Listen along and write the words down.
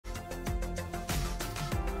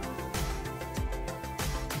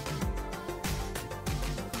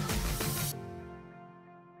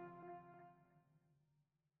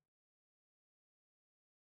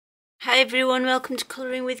Hi everyone, welcome to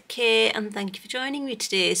Colouring with Kay and thank you for joining me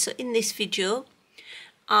today. So in this video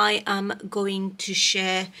I am going to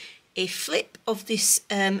share a flip of this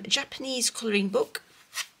Japanese colouring book.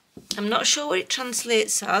 I'm not sure what it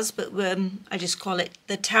translates as, but I just call it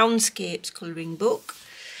the Townscapes colouring book.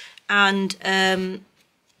 And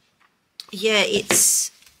yeah,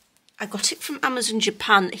 I got it from Amazon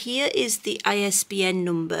Japan. Here is the ISBN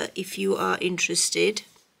number if you are interested.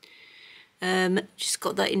 Just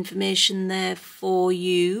got that information there for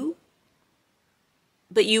you,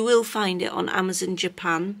 but you will find it on Amazon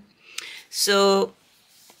Japan. So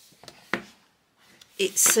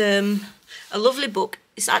it's a lovely book.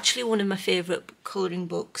 It's actually one of my favourite colouring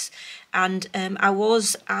books, and I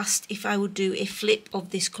was asked if I would do a flip of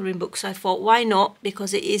this colouring book, so I thought why not,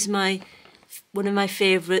 because it is one of my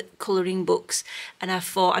favourite colouring books, and I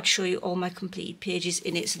thought I'd show you all my completed pages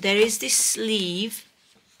in it. So there is this sleeve,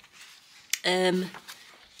 and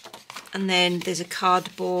then there's a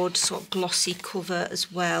cardboard sort of glossy cover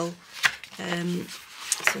as well,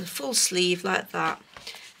 so a full sleeve like that,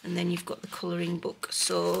 and then you've got the colouring book.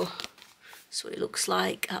 So that's what it looks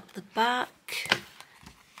like at the back,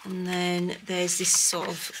 and then there's this sort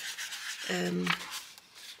of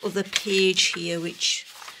other page here, which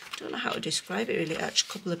I don't know how to describe it really. Actually,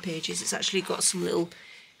 a couple of pages. It's actually got some little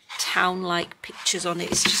town-like pictures on it.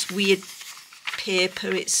 It's just weird paper.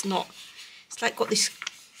 It's like got this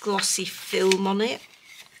glossy film on it,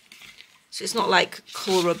 so it's not like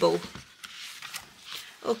colourable.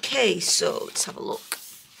 Okay, so let's have a look.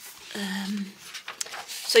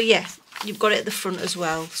 So yeah, you've got it at the front as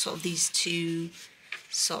well, sort of these two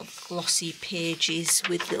sort of glossy pages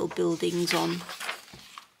with little buildings on,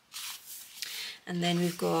 and then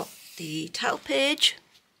we've got the title page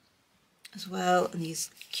as well, and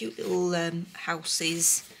these cute little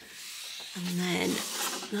houses, and then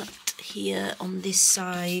that here on this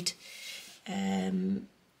side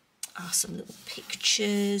are some little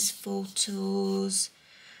pictures, photos.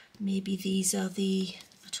 Maybe these are the,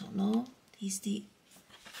 I don't know, these the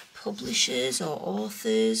publishers or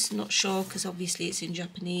authors, not sure because obviously it's in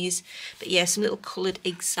Japanese, but yeah, some little coloured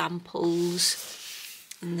examples,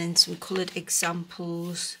 and then some coloured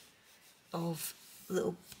examples of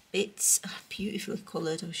little bits. Beautifully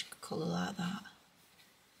coloured. I wish I could colour like that.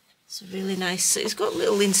 It's really nice. So it's got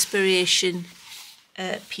little inspiration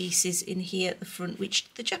pieces in here at the front, which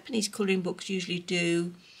the Japanese colouring books usually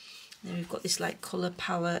do. And then we've got this like colour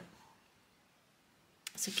palette,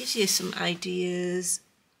 so it gives you some ideas.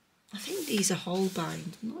 I think these are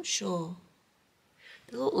Holbein, I'm not sure.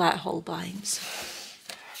 They look like Holbeins.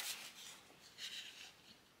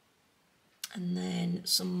 And then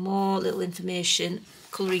some more little information,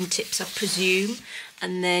 colouring tips I presume,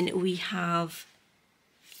 and then we have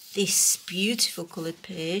this beautiful coloured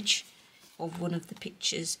page of one of the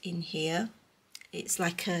pictures in here. It's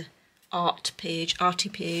like a arty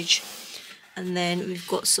page, and then we've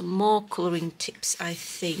got some more colouring tips. I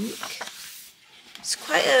think it's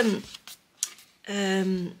quite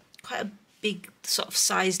a big sort of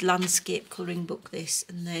sized landscape colouring book, this,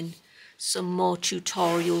 and then some more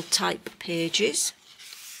tutorial type pages.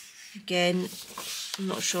 Again, I'm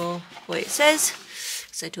not sure what it says,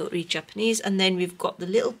 because I don't read Japanese. And then we've got the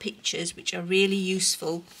little pictures, which are really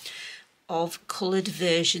useful, of coloured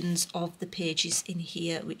versions of the pages in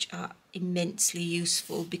here, which are immensely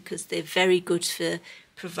useful because they're very good for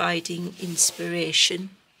providing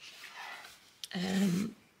inspiration.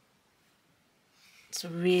 So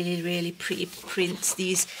really pretty prints.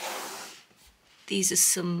 These are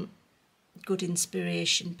some good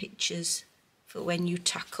inspiration pictures for when you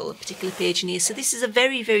tackle a particular page in here. So this is a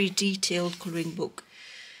very detailed colouring book,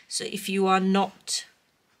 so if you are not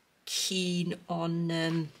keen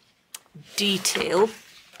on detail,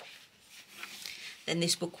 then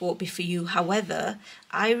this book won't be for you. However,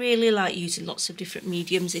 I really like using lots of different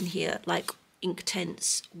mediums in here, like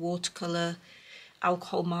Inktense, watercolour,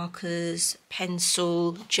 alcohol markers,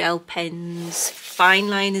 pencil, gel pens, fine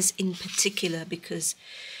liners in particular, because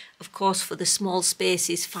of course for the small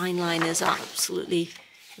spaces fine liners are absolutely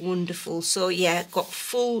wonderful. So yeah, got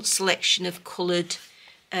full selection of coloured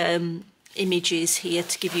images here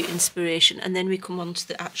to give you inspiration, and then we come on to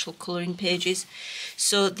the actual colouring pages.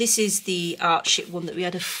 So this is the Artship one that we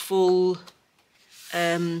had a full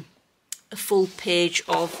page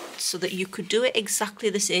of, so that you could do it exactly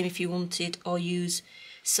the same if you wanted, or use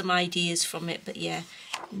some ideas from it. But yeah,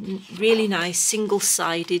 really nice,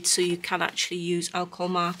 single-sided, so you can actually use alcohol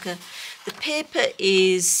marker. The paper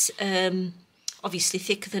is obviously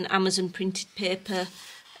thicker than Amazon printed paper,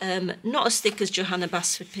 not as thick as Johanna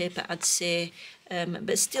Basford paper, I'd say,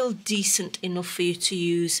 but still decent enough for you to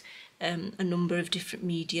use a number of different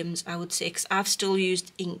mediums, I would say, because I've still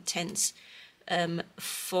used Inktense and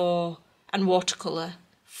watercolour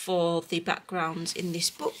for the backgrounds in this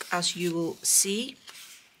book, as you will see.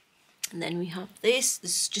 And then we have this.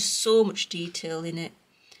 There's just so much detail in it.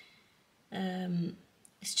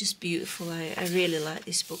 It's just beautiful. I really like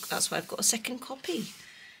this book. That's why I've got a second copy,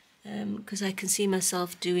 because I can see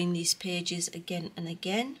myself doing these pages again and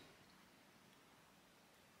again.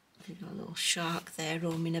 We've got a little shark there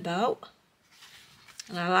roaming about.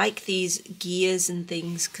 And I like these gears and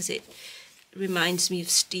things because it reminds me of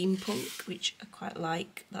steampunk, which I quite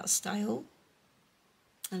like, that style.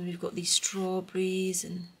 And we've got these strawberries,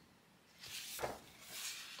 and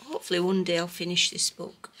hopefully one day I'll finish this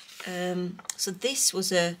book. So this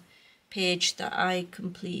was a page that I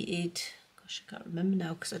completed, gosh, I can't remember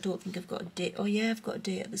now because I don't think I've got a date. Oh yeah, I've got a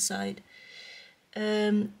date at the side.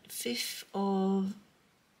 5th of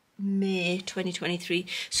May 2023.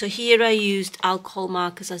 So here I used alcohol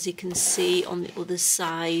markers, as you can see on the other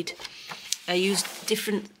side. I used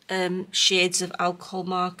different shades of alcohol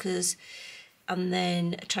markers, and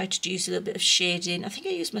then I tried to use a little bit of shading. I think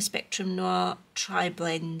I used my Spectrum Noir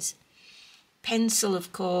Tri-Blends. Pencil,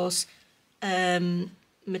 of course,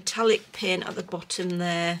 metallic paint at the bottom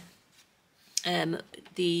there,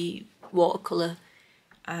 the watercolour,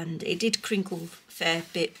 and it did crinkle a fair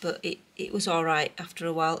bit, but it was alright after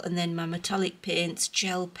a while. And then my metallic paints,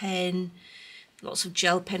 gel pen, lots of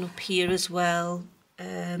gel pen up here as well.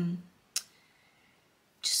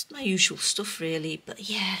 Just my usual stuff really, but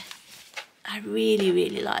yeah, I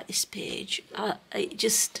really like this page.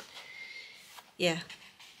 Yeah,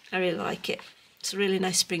 I really like it. It's a really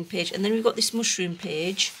nice spring page. And then we've got this mushroom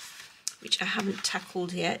page, which I haven't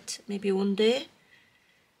tackled yet, maybe one day.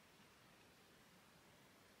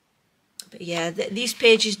 But yeah, these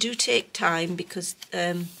pages do take time because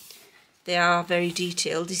they are very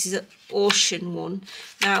detailed. This is an ocean one.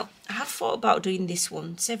 Now, I have thought about doing this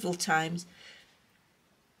one several times,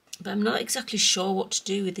 but I'm not exactly sure what to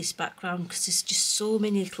do with this background because there's just so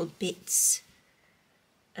many little bits.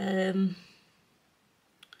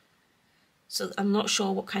 So I'm not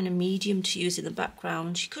sure what kind of medium to use in the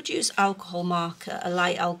background. You could use alcohol marker, a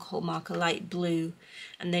light alcohol marker, light blue,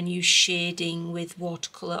 and then use shading with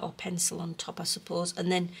watercolour or pencil on top, I suppose.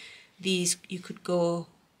 And then these, you could go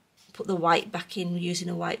put the white back in using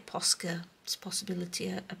a white Posca. It's a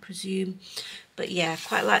possibility, I presume. But yeah,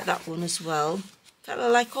 quite like that one as well. In fact, I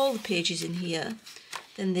like all the pages in here.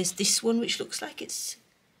 Then there's this one, which looks like it's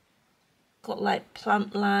got like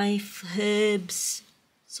plant life, herbs,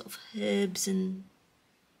 sort of herbs and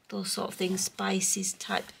those sort of things, spices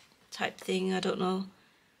type thing, I don't know.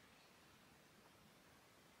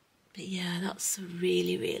 But yeah, that's a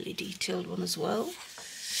really detailed one as well.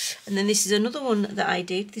 And then this is another one that I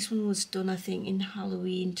did. This one was done, I think, in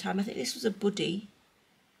Halloween time. I think this was a buddy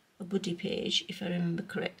page, if I remember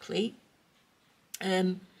correctly.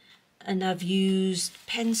 And I've used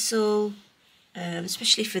pencil,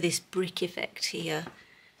 especially for this brick effect here.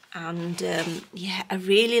 And yeah, I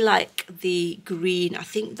really like the green. I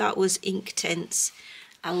think that was Inktense.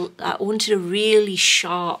 I wanted a really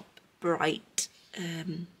sharp, bright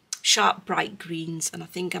greens, and I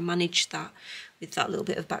think I managed that with that little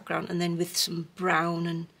bit of background, and then with some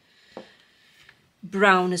brown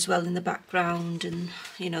as well in the background, and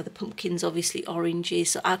you know, the pumpkins obviously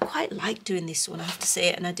oranges. So I quite like doing this one, I have to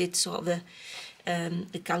say. And I did sort of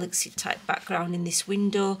a galaxy type background in this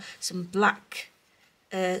window, some black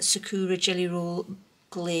Sakura Jelly Roll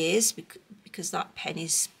glaze because that pen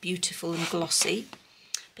is beautiful and glossy.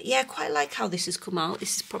 But yeah, I quite like how this has come out.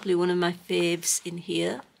 This is probably one of my faves in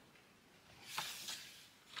here.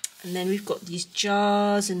 And then we've got these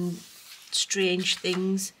jars and strange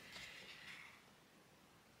things.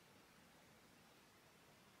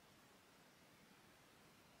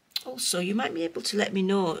 Also, you might be able to let me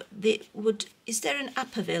know, is there an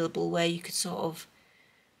app available where you could sort of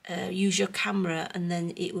use your camera and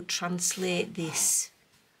then it would translate this?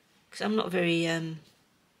 Because I'm not very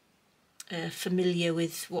familiar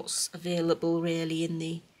with what's available really in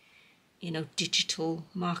the, you know, digital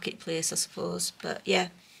marketplace, I suppose. But yeah,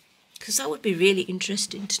 because that would be really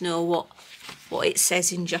interesting to know what it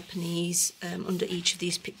says in Japanese under each of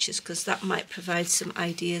these pictures, because that might provide some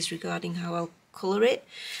ideas regarding how I'll colour it.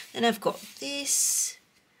 Then I've got this,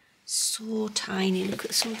 so tiny. Look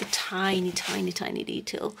at some of the tiny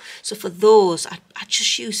detail. So for those, I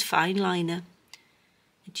just use fine liner.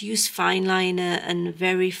 I'd use fine liner and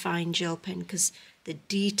very fine gel pen because the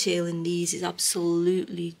detail in these is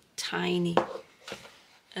absolutely tiny.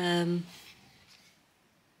 And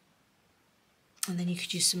then you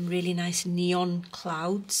could use some really nice neon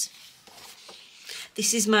clouds.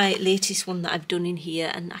 This is my latest one that I've done in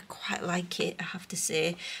here, and I quite like it, I have to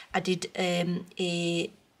say. I did a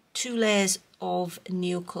 2 layers of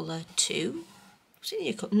Neocolor 2. Was it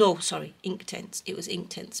Neocolor? No, sorry, Inktense. It was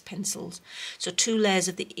Inktense pencils. So 2 layers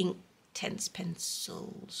of the Inktense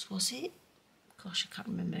pencils. Was it? Gosh, I can't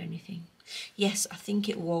remember anything. Yes, I think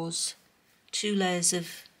it was 2 layers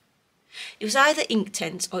of... It was either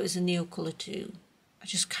Inktense or it was a Neocolor 2. I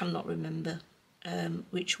just cannot remember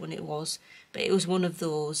which one it was, but it was one of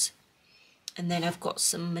those. And then I've got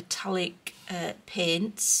some metallic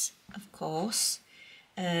paints, of course,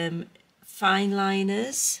 fine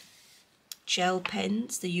liners, gel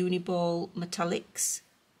pens, the Uniball metallics,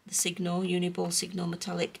 the Signo, Uniball Signo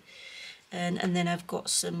metallic, and then I've got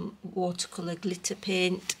some watercolour glitter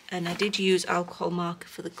paint, and I did use alcohol marker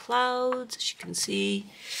for the clouds, as you can see.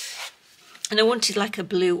 And I wanted like a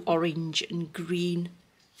blue, orange and green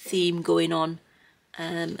theme going on,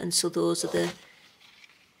 and so those are the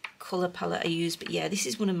colour palette I use. But yeah, this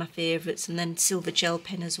is one of my favourites. And then silver gel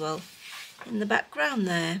pen as well in the background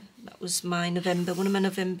there. That was my November, one of my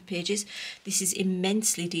November pages. This is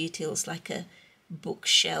immensely detailed. It's like a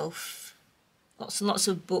bookshelf, lots and lots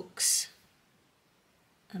of books.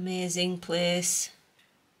 Amazing place.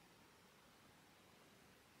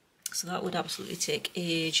 So that would absolutely take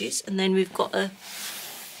ages. And then we've got a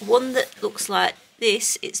one that looks like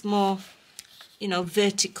this. It's more, you know,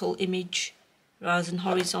 vertical image rather than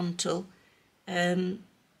horizontal. But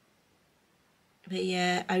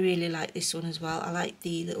yeah, I really like this one as well. I like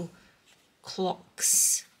the little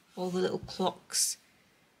clocks, all the little clocks.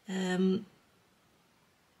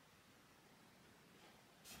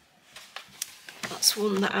 That's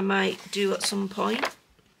one that I might do at some point.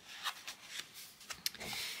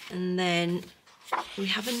 And then we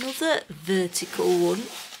have another vertical one.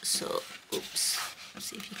 So, oops, let's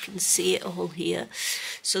see if you can see it all here.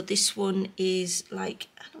 So this one is like,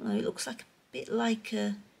 I don't know, it looks like a bit like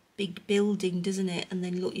a big building, doesn't it? And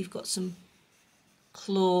then look, you've got some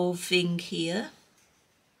clothing here.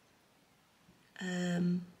 Yeah,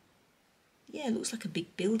 it looks like a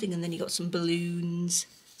big building, and then you've got some balloons.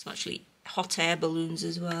 Some actually hot air balloons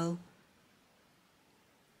as well.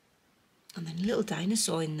 And then a little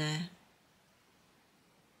dinosaur in there.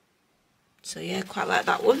 So yeah, quite like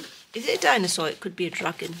that one. Is it a dinosaur? It could be a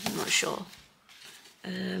dragon, I'm not sure.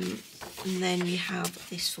 And then we have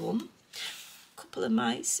this one. A couple of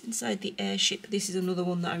mice inside the airship. This is another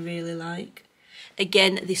one that I really like.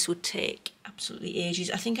 Again, this would take absolutely ages.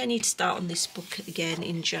 I think I need to start on this book again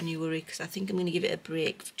in January, because I think I'm going to give it a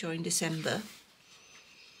break during December.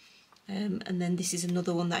 And then this is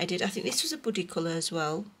another one that I did. I think this was a buddy colour as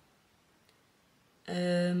well.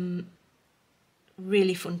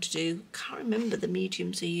 Really fun to do. Can't remember the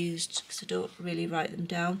mediums I used because I don't really write them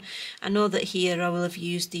down. I know that here I will have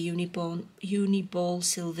used the Uniball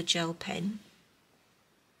silver gel pen.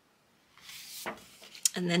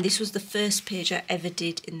 And then this was the first page I ever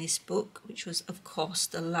did in this book, which was, of course,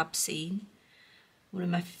 the lab scene. One of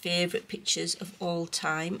my favourite pictures of all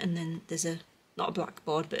time. And then there's a, not a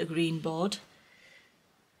blackboard, but a green board.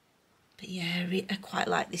 But yeah, I quite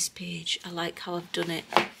like this page. I like how I've done it.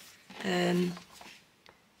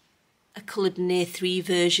 I coloured an A3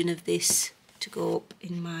 version of this to go up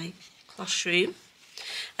in my classroom.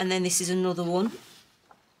 And then this is another one.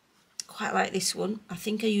 Quite like this one. I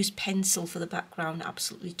think I used pencil for the background. It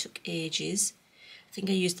absolutely took ages. I think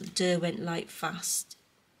I used the Derwent Light Fast.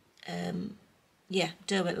 Yeah,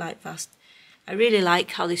 Derwent Light Fast. I really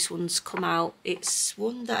like how this one's come out. It's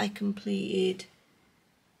one that I completed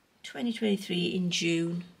 2023 in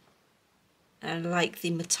June. And I like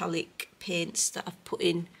the metallic paints that I've put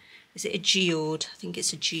in. Is it a geode? I think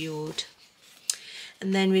it's a geode.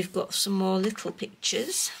 And then we've got some more little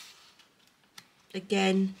pictures.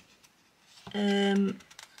 Again, I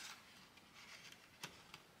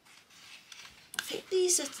think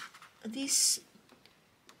these are these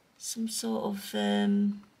some sort of I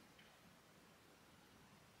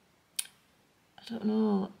don't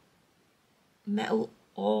know, metal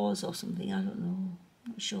ores or something. I don't know.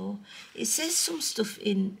 I'm not sure. It says some stuff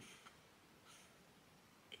in.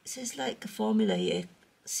 It says like a formula here.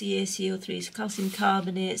 CaCO3, so calcium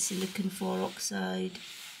carbonate, silicon 4 oxide.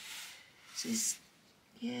 It says,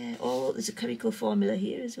 yeah, oh, there's a chemical formula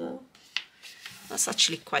here as well. That's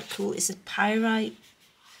actually quite cool. It's a pyrite.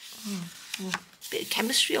 Oh, bit of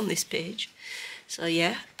chemistry on this page. So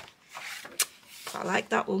yeah, quite like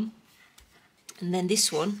that one. And then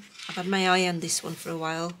this one, I've had my eye on this one for a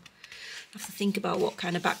while. I have to think about what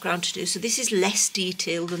kind of background to do. So this is less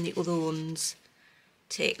detailed than the other ones.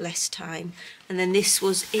 take less time. And then this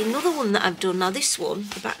was another one that I've done. Now this one,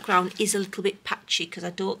 the background is a little bit patchy because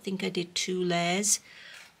I don't think I did 2 layers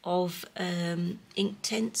of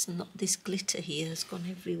Inktense, and this glitter here has gone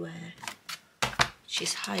everywhere, which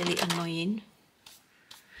is highly annoying.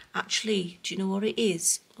 Actually, do you know what it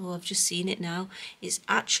is? Oh, I've just seen it now. It's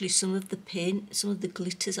actually some of the paint, some of the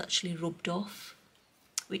glitter's actually rubbed off,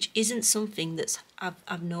 which isn't something that's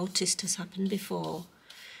I've noticed has happened before.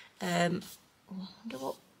 I wonder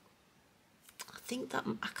what, I think that,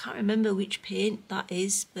 I can't remember which paint that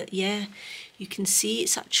is, but yeah, you can see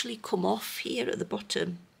it's actually come off here at the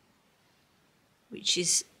bottom, which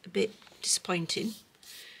is a bit disappointing.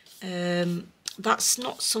 That's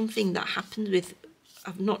not something that happens with,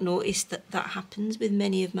 I've not noticed that happens with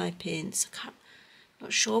many of my paints.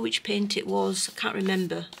 Not sure which paint it was, I can't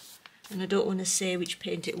remember, and I don't want to say which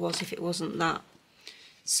paint it was if it wasn't that.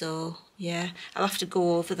 So yeah, I'll have to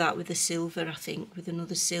go over that with a silver, I think, with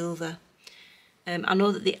another silver. I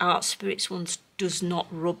know that the Art Spirits ones does not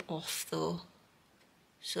rub off though,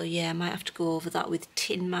 so yeah, I might have to go over that with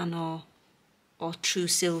Tin Man or True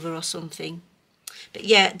Silver or something. But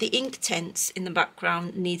yeah, the Inktense in the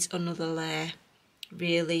background needs another layer,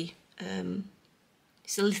 really.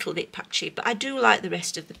 It's a little bit patchy, but I do like the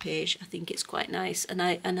rest of the page. I think it's quite nice, and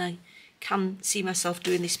I can see myself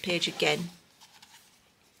doing this page again.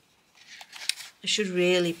 I should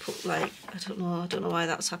really put, like, I don't know why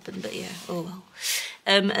that's happened, but yeah, oh well.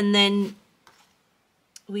 And then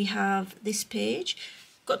we have this page.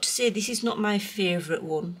 Got to say, this is not my favourite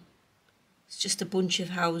one. It's just a bunch of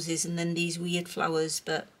houses and then these weird flowers,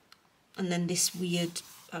 and then this weird,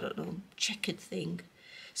 I don't know, checkered thing.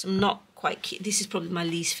 So I'm not quite, this is probably my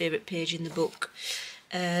least favourite page in the book.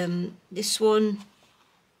 This one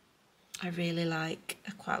I really like.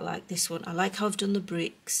 I quite like this one. I like how I've done the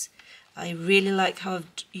bricks. I really like how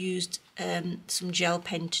I've used some gel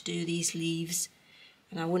pen to do these leaves,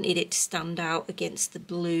 and I wanted it to stand out against the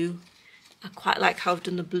blue. I quite like how I've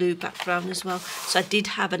done the blue background as well. So I did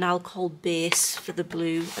have an alcohol base for the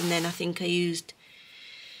blue, and then I think I used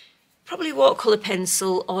probably watercolour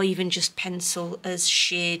pencil or even just pencil as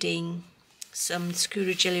shading, some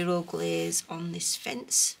Sakura Jelly Roll glaze on this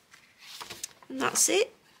fence. And that's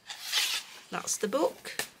it. That's the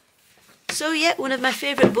book. So yeah, one of my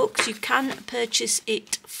favourite books. You can purchase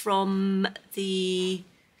it from the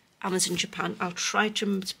Amazon Japan. I'll try to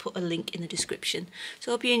remember to put a link in the description.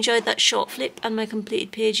 So I hope you enjoyed that short flip and my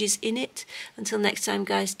completed pages in it. Until next time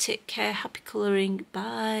guys, take care, happy colouring,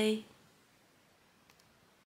 bye.